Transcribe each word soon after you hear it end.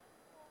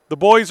The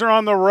boys are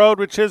on the road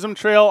with Chisholm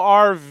Trail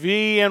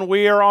RV, and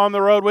we are on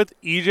the road with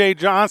EJ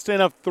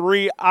Johnston of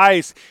 3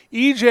 Ice.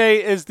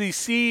 EJ is the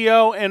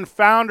CEO and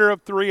founder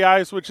of 3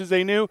 Ice, which is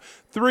a new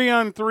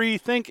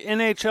 3-on-3, think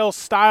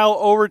NHL-style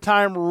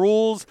overtime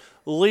rules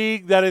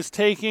league that is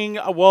taking,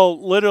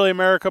 literally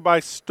America by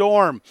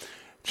storm.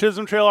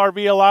 Chisholm Trail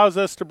RV allows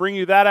us to bring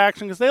you that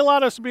action because they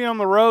allowed us to be on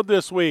the road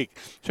this week.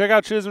 Check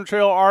out Chisholm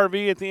Trail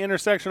RV at the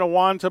intersection of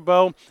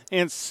Wantabo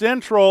and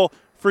Central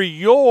for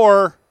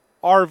your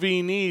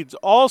RV needs.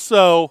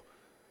 Also,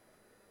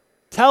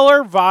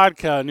 Teller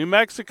Vodka, New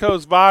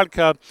Mexico's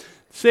vodka.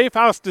 Safe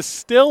House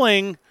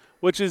Distilling,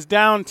 which is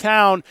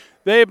downtown,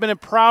 they have been a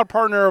proud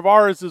partner of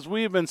ours as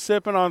we've been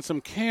sipping on some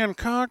canned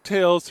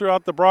cocktails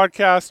throughout the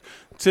broadcast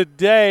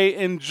today.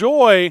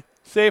 Enjoy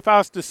Safe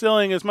House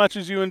Distilling as much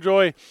as you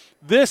enjoy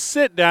this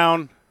sit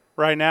down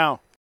right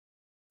now.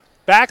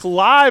 Back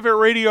live at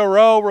Radio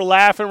Row, we're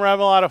laughing, we're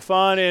having a lot of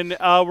fun, and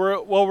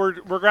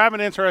we're grabbing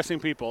interesting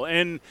people.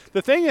 And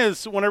the thing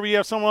is, whenever you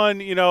have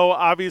someone,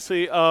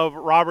 obviously of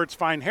Robert's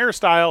fine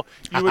hairstyle,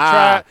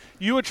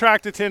 you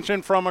attract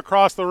attention from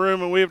across the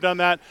room, and we've done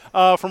that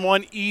from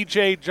one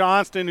EJ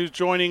Johnston who's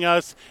joining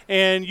us.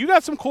 And you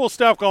got some cool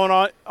stuff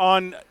going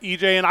on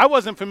EJ, and I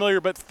wasn't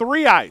familiar, but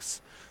 3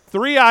 Ice.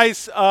 3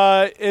 Ice,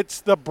 it's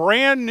the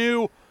brand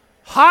new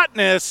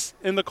hotness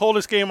in the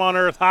coldest game on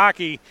earth,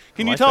 hockey.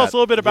 Can you tell us a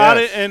little bit about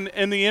it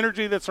and the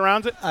energy that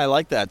surrounds it? I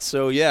like that.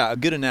 So, yeah, a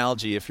good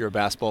analogy if you're a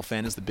basketball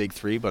fan is the Big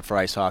Three, but for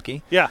ice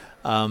hockey. Yeah.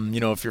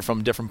 If you're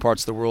from different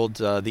parts of the world,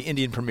 the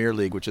Indian Premier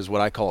League, which is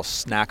what I call a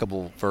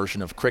snackable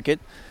version of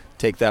cricket,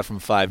 take that from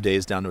 5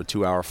 days down to a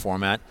 2-hour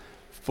format.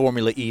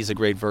 Formula E is a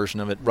great version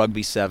of it,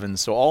 Rugby 7.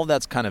 So all of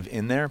that's kind of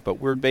in there, but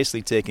we're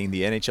basically taking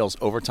the NHL's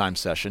overtime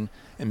session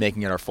and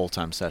making it our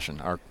full-time session.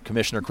 Our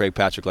commissioner, Craig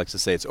Patrick, likes to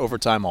say it's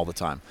overtime all the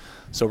time.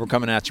 So we're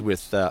coming at you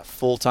with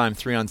full-time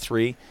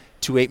 3-on-3,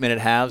 2 8-minute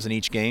halves in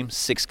each game,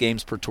 6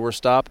 games per tour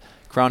stop,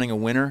 crowning a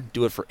winner,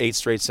 do it for 8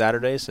 straight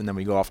Saturdays, and then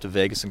we go off to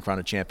Vegas and crown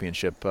a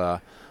championship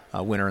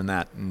winner in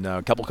that. And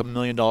a couple $1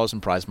 million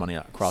in prize money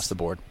across the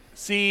board.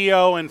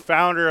 CEO and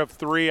founder of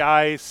 3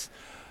 Ice,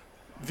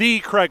 the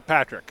Craig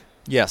Patrick.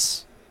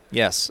 Yes.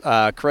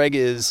 Craig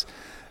is,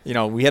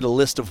 we had a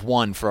list of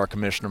 1 for our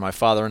commissioner. My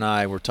father and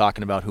I were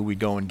talking about who we'd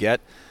go and get,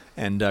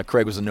 and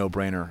Craig was a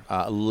no-brainer.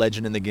 A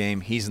legend in the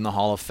game. He's in the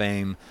Hall of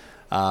Fame.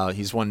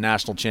 He's won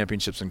national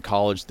championships in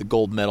college, the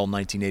gold medal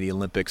 1980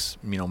 Olympics,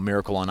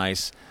 Miracle on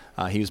Ice.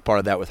 He was part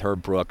of that with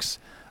Herb Brooks.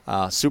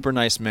 Super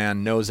nice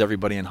man, knows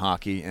everybody in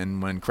hockey,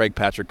 and when Craig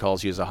Patrick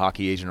calls you as a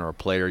hockey agent or a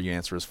player, you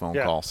answer his phone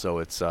call. So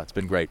it's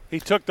been great. He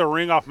took the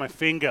ring off my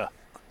finger.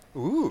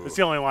 Ooh. It's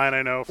the only line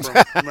I know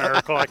from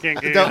Miracle. I can't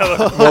get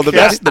another. Well,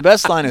 the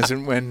best line is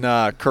when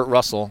Kurt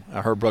Russell,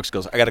 Herb Brooks,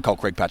 goes, "I got to call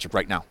Craig Patrick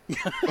right now."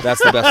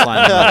 That's the best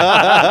line.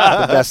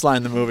 The best line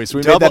in the movie. So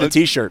we made that a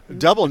T-shirt.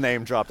 Double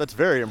name drop. That's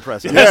very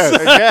impressive.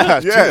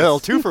 Yes.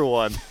 Yes. 2 for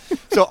 1.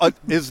 So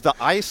is the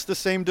ice the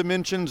same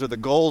dimensions? Are the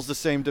goals the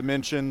same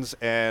dimensions?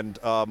 And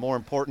more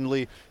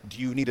importantly, do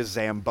you need a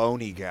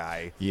Zamboni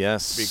guy?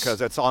 Yes. Because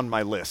that's on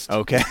my list.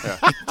 Okay.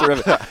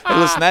 Terrific. Hey,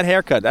 listen, that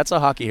haircut, that's a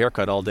hockey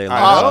haircut all day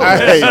long.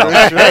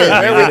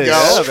 There we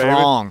go.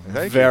 Strong.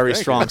 Very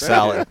strong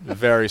salad.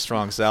 Very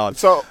strong salad.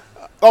 So,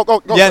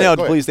 go ahead.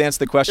 Please answer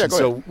the question. Yeah,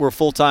 so we're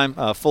full-time,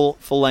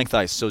 full-length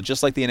ice. So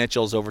just like the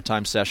NHL's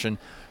overtime session,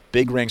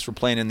 big rinks we're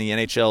playing in the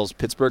NHL's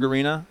Pittsburgh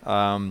Arena,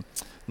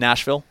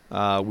 Nashville.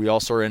 We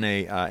also are in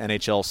a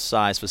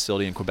NHL-size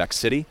facility in Quebec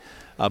City.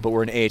 But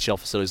we're in AHL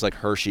facilities like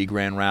Hershey,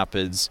 Grand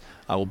Rapids.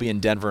 We'll be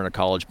in Denver in a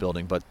college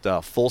building.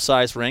 But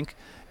full-size rink.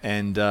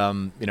 And,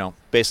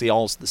 basically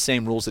all the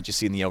same rules that you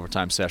see in the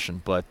overtime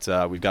session, but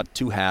we've got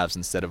 2 halves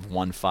instead of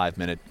 1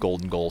 5-minute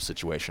golden goal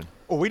situation.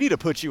 Well, we need to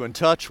put you in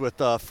touch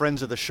with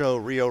friends of the show,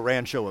 Rio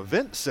Rancho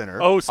Event Center.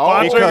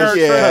 Sponsoring our show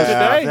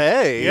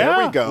today.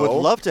 There we go.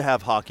 Would love to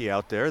have hockey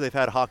out there. They've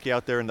had hockey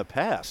out there in the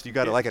past. You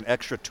got like an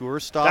extra tour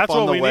stop That's on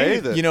what the we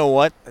way. need. You know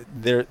what?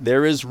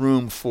 There is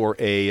room for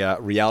a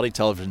reality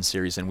television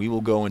series, and we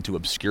will go into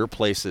obscure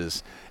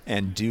places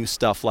and do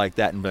stuff like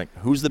that and be like,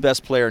 who's the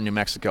best player in New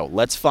Mexico?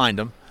 Let's find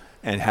them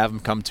and have them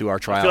come to our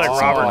tryouts. I feel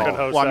like Robert could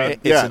host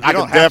that. I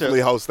can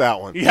definitely host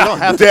that one. You don't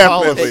have to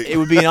definitely. It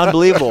would be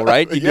unbelievable,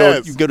 right? You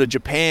Yes. go to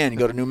Japan, you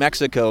go to New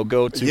Mexico,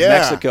 go to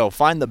Mexico,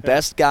 find the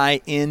best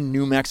guy in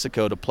New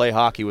Mexico to play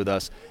hockey with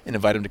us and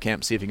invite him to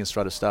camp, see if he can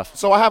strut his stuff.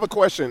 So I have a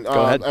question.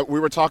 Go ahead. We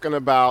were talking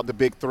about the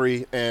Big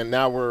Three, and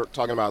now we're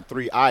talking about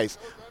 3 Ice.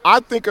 I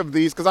think of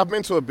these because I've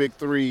been to a Big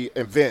Three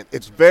event.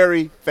 It's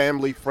very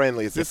family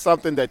friendly. Is this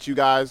something that you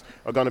guys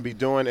are going to be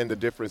doing in the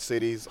different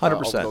cities 100%.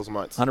 over those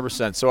months?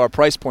 100%. So our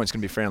price point's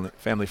going to be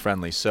family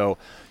friendly. So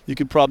you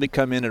could probably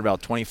come in at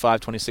about $25,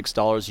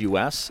 $26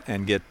 US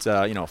and get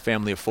a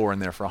family of 4 in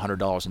there for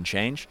 $100 and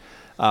change.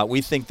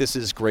 We think this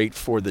is great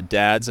for the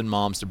dads and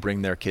moms to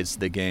bring their kids to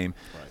the game.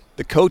 Right.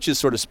 The coaches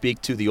sort of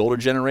speak to the older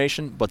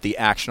generation, but the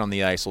action on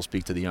the ice will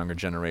speak to the younger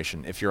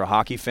generation. If you're a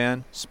hockey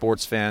fan,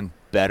 sports fan,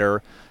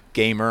 bettor,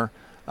 gamer,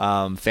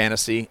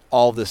 fantasy.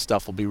 All of this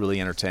stuff will be really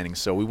entertaining.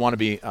 So we want to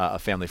be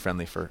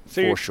family-friendly for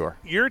sure.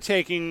 You're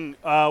taking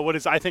what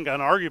is, I think,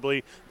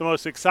 unarguably the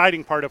most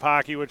exciting part of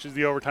hockey, which is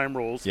the overtime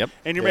rules. Yep.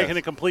 And you're making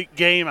a complete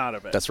game out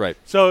of it. That's right.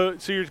 So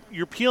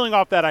you're peeling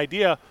off that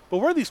idea, but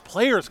where are these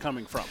players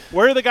coming from?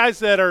 Where are the guys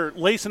that are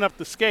lacing up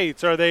the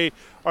skates? Are they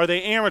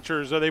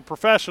amateurs? Are they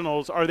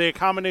professionals? Are they a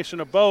combination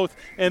of both?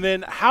 And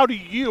then how do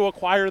you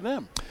acquire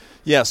them?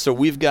 Yeah, so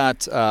we've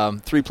got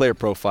 3 player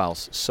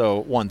profiles. So,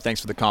 one,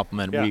 thanks for the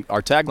compliment. Yeah.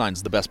 Our tagline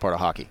is the best part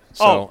of hockey.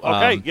 So,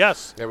 okay,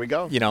 yes. There we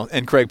go.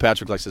 And Craig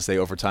Patrick likes to say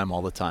overtime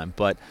all the time.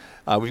 But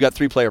we've got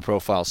 3 player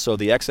profiles. So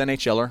the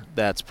ex-NHLer,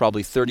 that's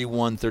probably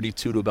 31,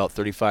 32 to about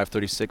 35,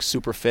 36,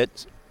 super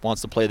fit,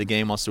 wants to play the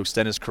game, wants to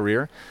extend his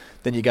career.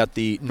 Then you got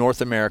the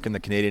North American, the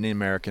Canadian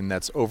American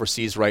that's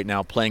overseas right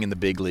now playing in the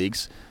big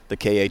leagues, the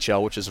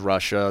KHL, which is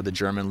Russia, the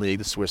German league,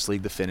 the Swiss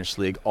league, the Finnish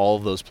league, all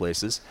of those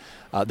places.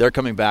 They're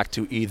coming back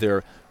to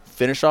either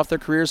finish off their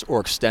careers or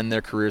extend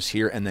their careers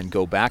here and then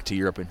go back to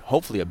Europe in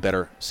hopefully a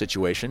better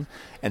situation.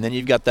 And then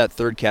you've got that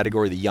third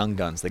category, the young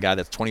guns, the guy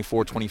that's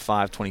 24,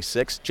 25,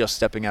 26, just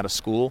stepping out of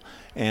school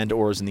and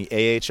or is in the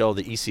AHL,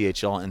 the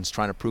ECHL, and is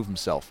trying to prove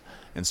himself.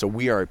 And so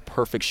we are a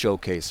perfect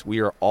showcase.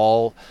 We are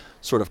all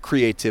sort of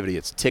creativity.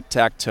 It's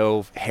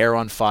tic-tac-toe, hair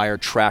on fire,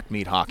 track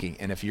meet hockey.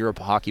 And if you're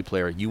a hockey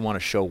player, you want to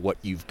show what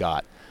you've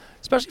got,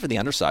 especially for the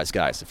undersized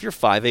guys. If you're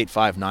 5'8",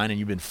 5'9", and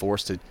you've been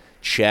forced to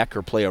check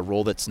or play a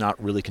role that's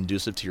not really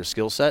conducive to your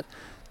skill set,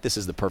 this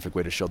is the perfect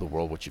way to show the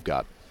world what you've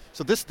got.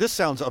 So this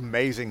sounds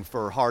amazing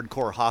for a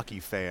hardcore hockey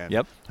fan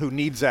who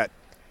needs that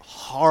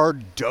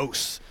hard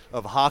dose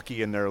of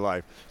hockey in their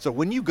life. So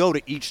when you go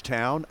to each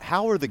town,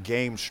 how are the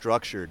games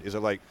structured? Is it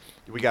like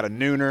we got a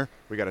nooner,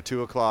 we got a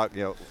 2 o'clock,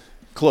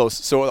 Close.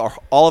 So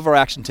all of our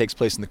action takes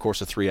place in the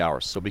course of 3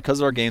 hours. So because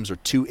our games are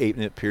 2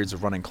 8-minute periods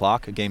of running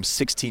clock, a game's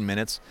 16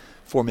 minutes,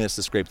 4 minutes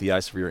to scrape the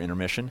ice for your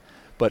intermission.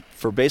 But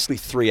for basically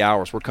 3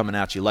 hours, we're coming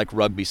at you like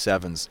rugby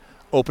sevens.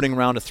 Opening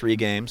round of 3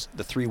 games,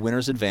 the 3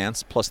 winners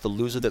advance, plus the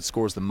loser that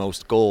scores the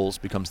most goals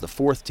becomes the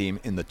 4th team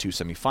in the 2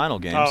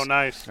 semifinal games. Oh,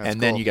 nice.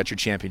 And then you got your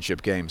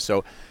championship game.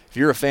 So if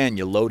you're a fan,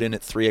 you load in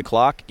at 3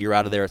 o'clock, you're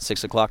out of there at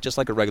 6 o'clock, just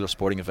like a regular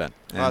sporting event.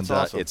 And that's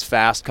awesome. It's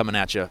fast coming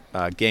at you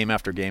game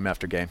after game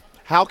after game.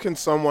 How can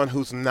someone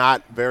who's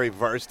not very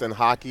versed in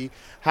hockey,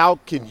 how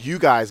can you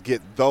guys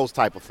get those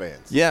type of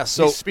fans? Yeah,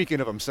 so he's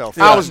speaking of himself.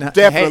 I was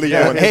definitely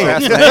doing hey,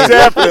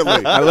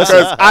 definitely.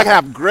 Because I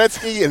have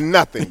Gretzky and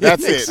nothing.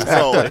 That's it.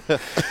 So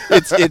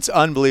it's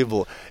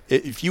unbelievable.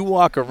 If you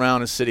walk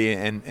around a city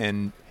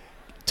and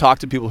talk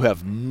to people who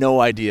have no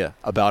idea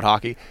about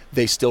hockey,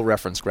 they still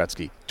reference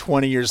Gretzky.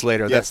 20 years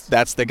later,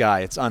 that's the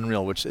guy. It's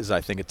unreal, which is,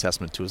 I think, a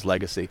testament to his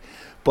legacy.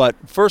 But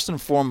first and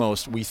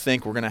foremost, we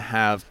think we're going to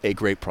have a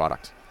great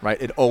product. Right,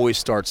 it always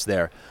starts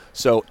there.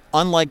 So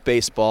unlike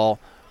baseball,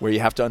 where you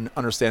have to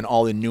understand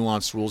all the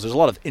nuanced rules, there's a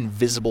lot of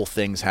invisible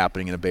things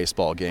happening in a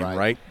baseball game.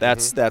 Right?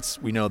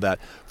 That's we know that.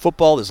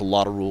 Football, there's a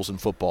lot of rules in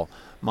football.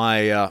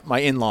 My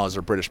in-laws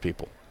are British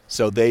people,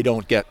 so they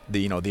don't get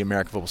the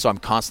American football. So I'm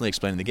constantly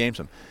explaining the game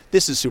to them.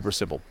 This is super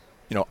simple.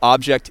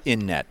 Object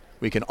in net.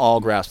 We can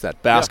all grasp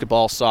that.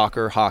 Basketball,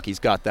 soccer, hockey's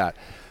got that.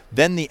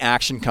 Then the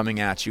action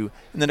coming at you,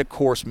 and then of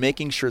course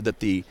making sure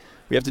that we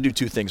have to do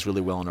 2 things really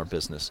well in our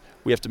business.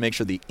 We have to make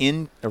sure the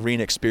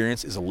in-arena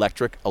experience is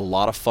electric, a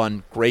lot of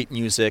fun, great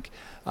music.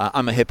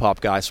 I'm a hip-hop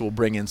guy, so we'll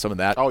bring in some of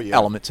that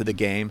element to the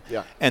game.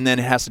 Yeah. And then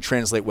it has to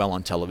translate well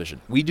on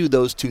television. We do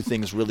those 2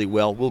 things really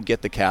well. We'll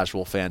get the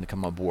casual fan to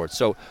come on board.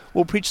 So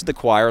we'll preach to the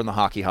choir in the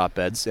hockey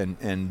hotbeds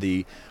and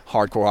the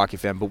hardcore hockey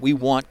fan, but we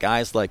want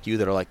guys like you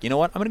that are like, you know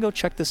what, I'm going to go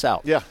check this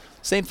out. Yeah.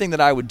 Same thing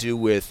that I would do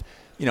with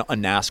a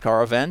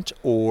NASCAR event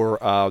or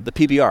the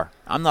PBR.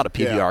 I'm not a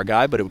PBR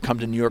guy, but it would come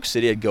to New York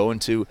City. I'd go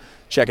into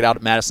check it out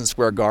at Madison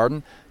Square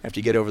Garden. After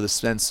you get over the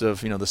sense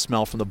of, the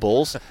smell from the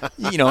Bulls,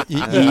 you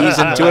ease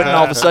into it, and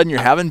all of a sudden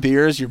you're having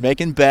beers, you're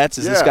making bets.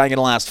 Is this guy going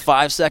to last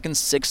 5 seconds,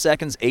 6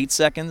 seconds, 8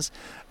 seconds?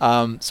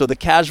 So the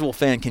casual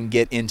fan can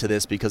get into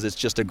this because it's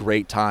just a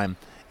great time,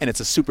 and it's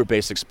a super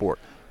basic sport.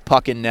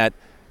 Puck in net,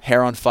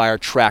 hair on fire,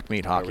 track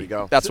meet hockey. There we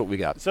go. That's what we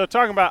got. So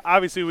talking about,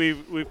 obviously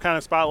we've kind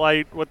of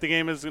spotlight what the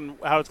game is and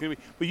how it's going to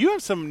be, but you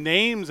have some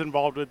names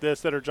involved with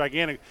this that are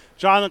gigantic.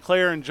 John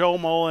LeClair and Joe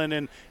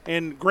Mullen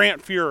and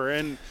Grant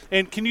Fuhrer.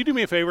 And can you do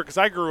me a favor, because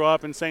I grew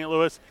up in St.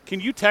 Louis, can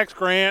you text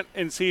Grant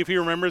and see if he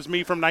remembers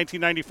me from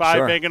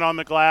 1995 banging on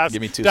the glass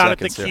Give me 2 down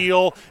seconds at the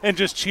Keel and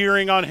just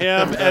cheering on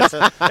him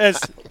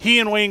as he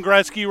and Wayne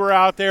Gretzky were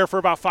out there for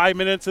about 5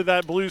 minutes of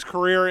that Blues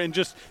career and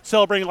just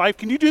celebrating life.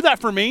 Can you do that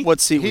for me?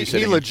 What seat were you He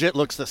sitting in? legit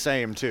looks the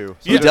same too.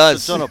 So He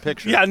does. Still no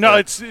picture. Yeah, no,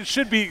 it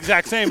should be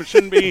exact same. It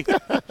shouldn't be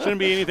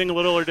anything a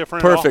little or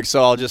different. Perfect.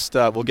 So I'll just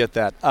we'll get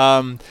that.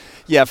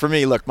 For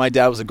me, look, my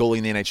dad was a goalie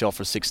in the NHL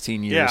for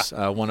 16 years.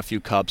 Won a few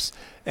cups,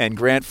 and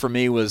Grant for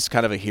me was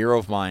kind of a hero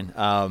of mine.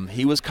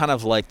 He was kind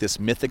of like this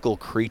mythical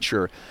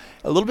creature,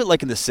 a little bit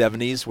like in the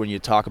 70s when you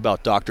talk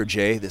about Dr.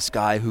 J, this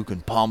guy who can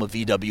palm a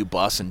VW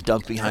bus and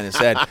dunk behind his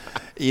head.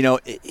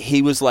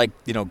 He was like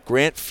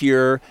Grant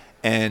Fuhrer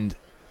and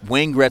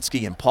Wayne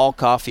Gretzky and Paul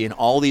Coffey and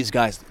all these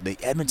guys, the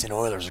Edmonton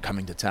Oilers are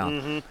coming to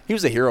town. He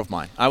was a hero of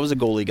mine. I was a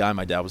goalie guy.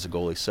 My dad was a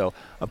goalie. So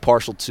I'm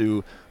partial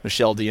to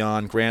Michel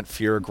Dion, Grant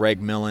Fuhr,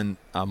 Greg Millen,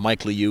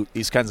 Mike Liut,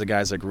 these kinds of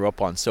guys I grew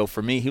up on. So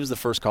for me, he was the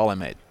first call I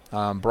made.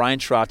 Brian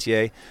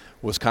Trottier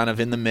was kind of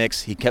in the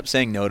mix. He kept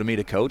saying no to me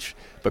to coach,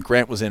 but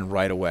Grant was in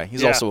right away.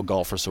 He's also a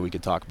golfer, so we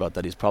could talk about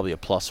that. He's probably a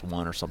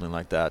 +1 or something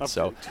like that.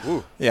 So,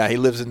 yeah, he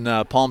lives in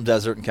Palm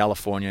Desert in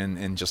California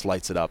and just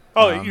lights it up.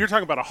 Oh, you're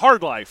talking about a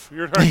hard life.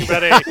 You're talking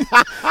about a – okay,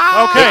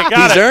 got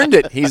it. He's earned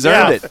it. He's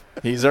earned it.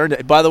 He's earned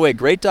it. By the way,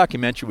 great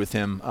documentary with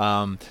him,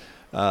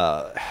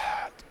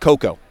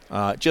 Coco.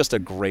 Just a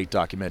great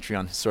documentary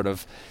on sort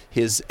of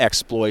his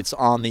exploits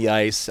on the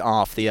ice,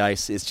 off the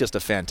ice. It's just a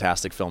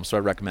fantastic film, so I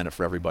recommend it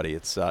for everybody.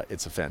 It's a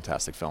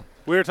fantastic film.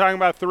 We were talking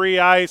about 3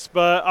 Ice,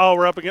 but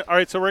we're up against. All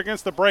right, so we're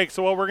against the break.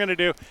 So what we're going to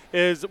do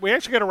is we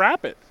actually got to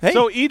wrap it. Hey.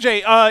 So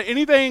EJ,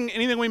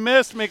 anything we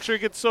missed? Make sure you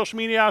get the social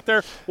media out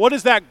there. What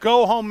is that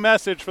go home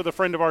message for the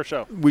friend of our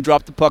show? We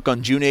dropped the puck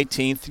on June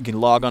 18th. You can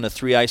log on to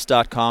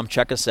 3ice.com.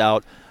 Check us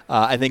out.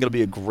 I think it'll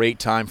be a great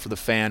time for the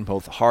fan,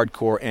 both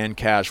hardcore and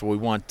casual. We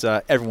want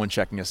everyone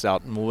checking us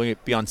out. And we'll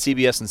be on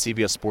CBS and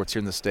CBS Sports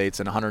here in the States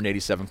and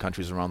 187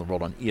 countries around the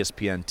world on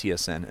ESPN,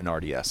 TSN, and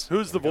RDS.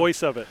 Who's the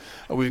voice of it?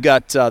 We've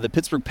got the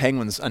Pittsburgh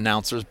Penguins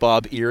announcers,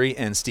 Bob Erie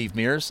and Steve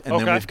Mears. And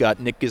then we've got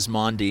Nick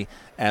Gismondi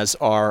as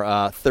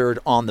our third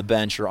on the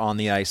bench or on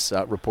the ice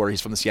reporter.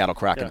 He's from the Seattle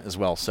Kraken as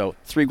well. So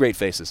 3 great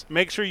faces.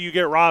 Make sure you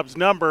get Rob's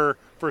number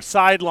for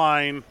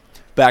sideline.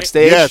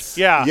 Backstage? Yes.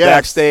 Yeah. Yes.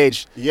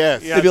 Backstage.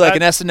 Yes. It'd be like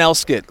an SNL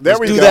skit. There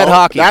we do go. that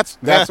hockey. That's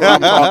what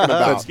I'm talking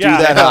about. Let's do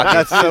that hockey.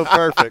 That's so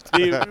perfect.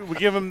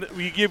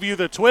 We give you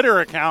the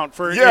Twitter account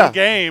for in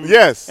game.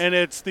 Yes. And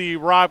it's the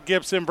Rob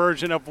Gibson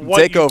version of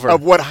what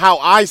Takeover. How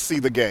I see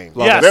the game.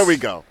 Yes. There we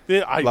go.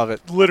 I Love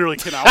it. Literally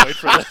cannot wait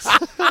for this.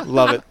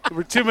 Love it.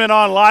 We're 2 men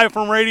on live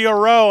from Radio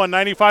Row on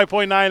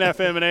 95.9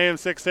 FM and AM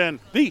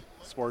 610, the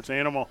Sports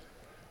Animal.